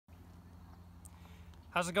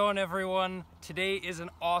How's it going, everyone? Today is an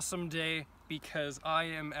awesome day because I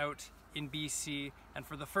am out in BC, and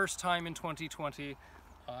for the first time in 2020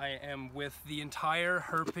 I am with the entire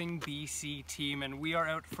Herping BC team, and we are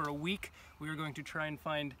out for a week. We are going to try and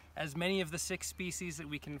find as many of the 6 species that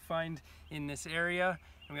we can find in this area,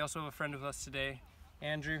 and we also have a friend with us today,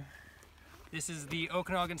 Andrew. This is the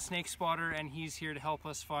Okanagan snake spotter, and he's here to help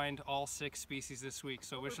us find all 6 species this week,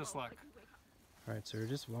 so wish us luck. Alright, so we're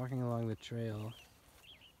just walking along the trail,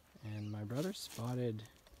 and my brother spotted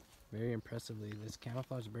very impressively this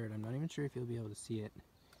camouflage bird. I'm not even sure if you'll be able to see it,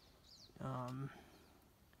 but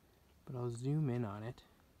I'll zoom in on it.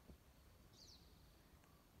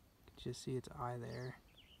 You can just see its eye there.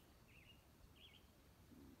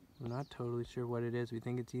 We're not totally sure what it is. We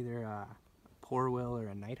think it's either a porwheel or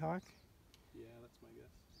a nighthawk. Yeah, that's my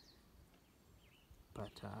guess.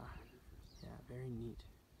 But yeah, very neat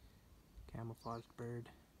camouflaged bird.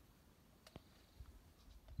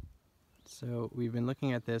 So we've been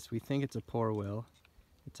looking at this. We think it's a porwheel.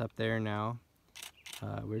 It's up there now.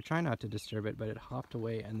 We were trying not to disturb it, but it hopped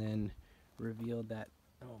away and then revealed that,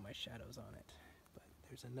 oh, my shadow's on it. But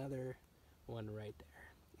there's another one right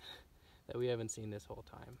there that we haven't seen this whole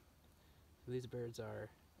time. So these birds are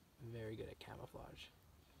very good at camouflage.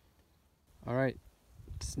 All right,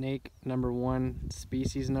 snake number 1,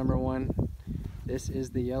 species number 1. This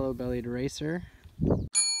is the yellow-bellied racer.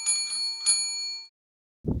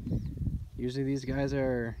 Usually these guys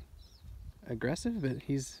are aggressive, but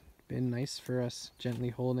he's been nice for us, gently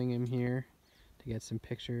holding him here to get some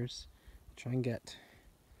pictures. Try and get,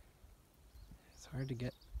 it's hard to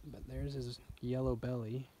get, but there's his yellow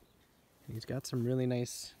belly. And he's got some really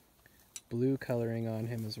nice blue coloring on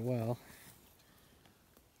him as well.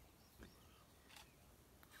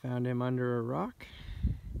 Found him under a rock.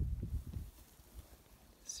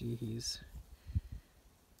 See,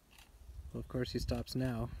 well, of course he stops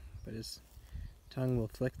now, but his tongue will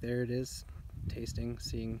flick. There it is, tasting,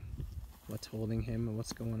 seeing what's holding him and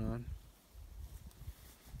what's going on.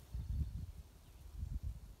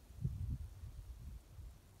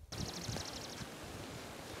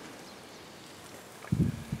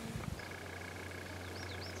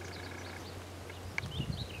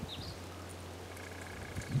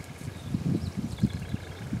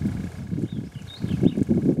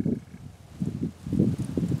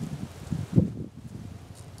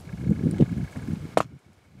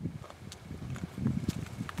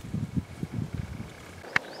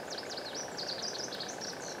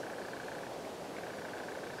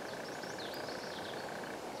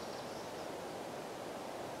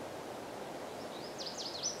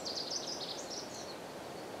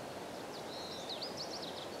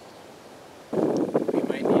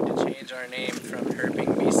 Our name from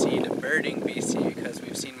Herping BC to Birding BC because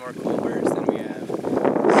we've seen more cool birds than we have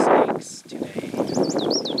snakes today.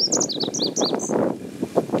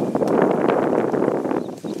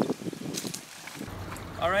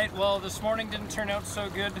 Alright, well, this morning didn't turn out so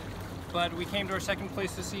good, but we came to our second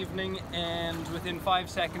place this evening, and within 5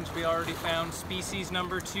 seconds we already found species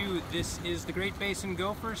number 2. This is the Great Basin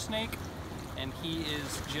Gopher Snake, and he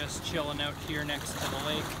is just chilling out here next to the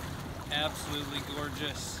lake. Absolutely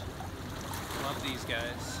gorgeous. Love these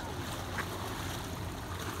guys.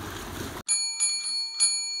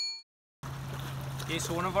 Okay,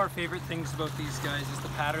 so one of our favorite things about these guys is the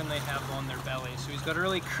pattern they have on their belly. So he's got a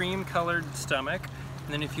really cream colored stomach,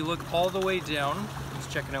 and then if you look all the way down,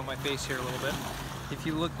 just checking out my face here a little bit, if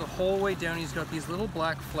you look the whole way down, he's got these little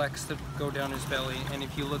black flecks that go down his belly, and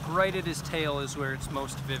if you look right at his tail is where it's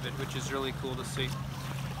most vivid, which is really cool to see.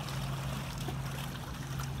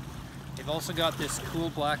 They've also got this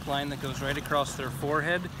cool black line that goes right across their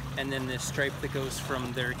forehead, and then this stripe that goes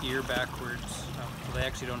from their ear backwards. Well, they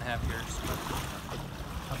actually don't have ears,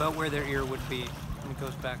 but about where their ear would be, and it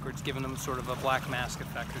goes backwards, giving them sort of a black mask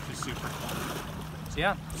effect, which is super cool. So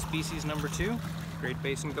yeah, species number 2, Great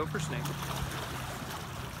Basin Gopher Snake.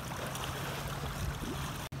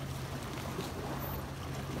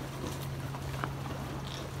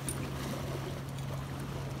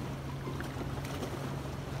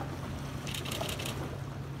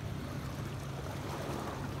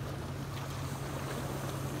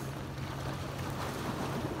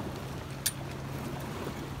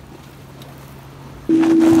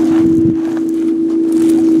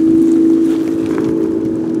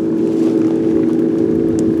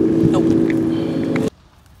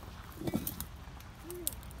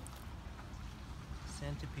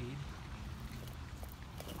 Centipede.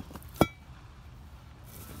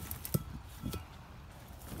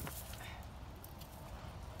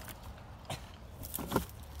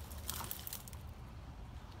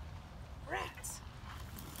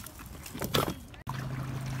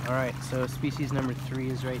 Alright, so species number 3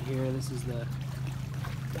 is right here. This is the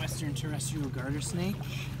Western Terrestrial Garter Snake,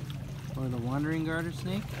 or the Wandering Garter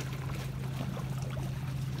Snake.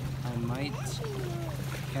 I might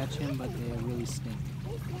catch him, but they really stink.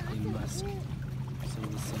 They musk. So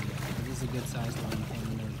we'll see. This is a good sized one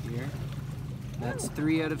hanging out here. That's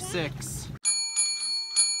 3 out of 6.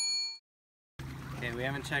 Okay, we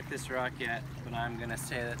haven't checked this rock yet, but I'm gonna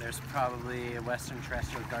say that there's probably a Western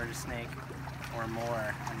Terrestrial Garter Snake or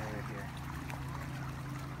more under here.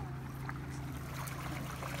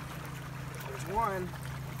 There's one.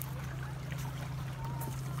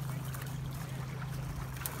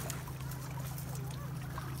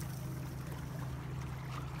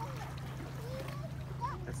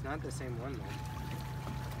 That's not the same one though.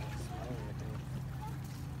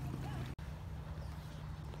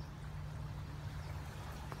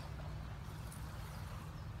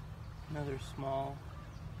 Another small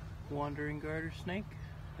wandering garter snake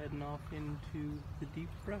heading off into the deep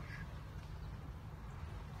brush.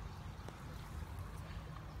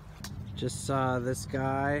 Just saw this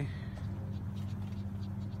guy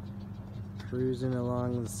cruising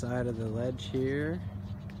along the side of the ledge here.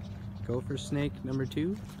 Gopher snake number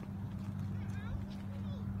 2.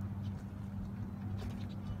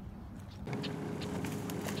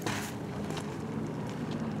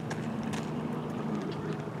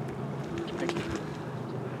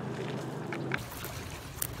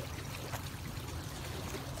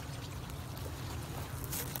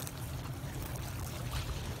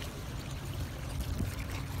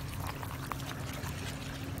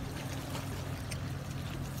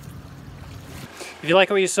 If you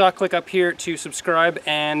like what you saw, click up here to subscribe,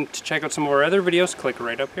 and to check out some of our other videos, click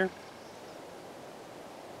right up here.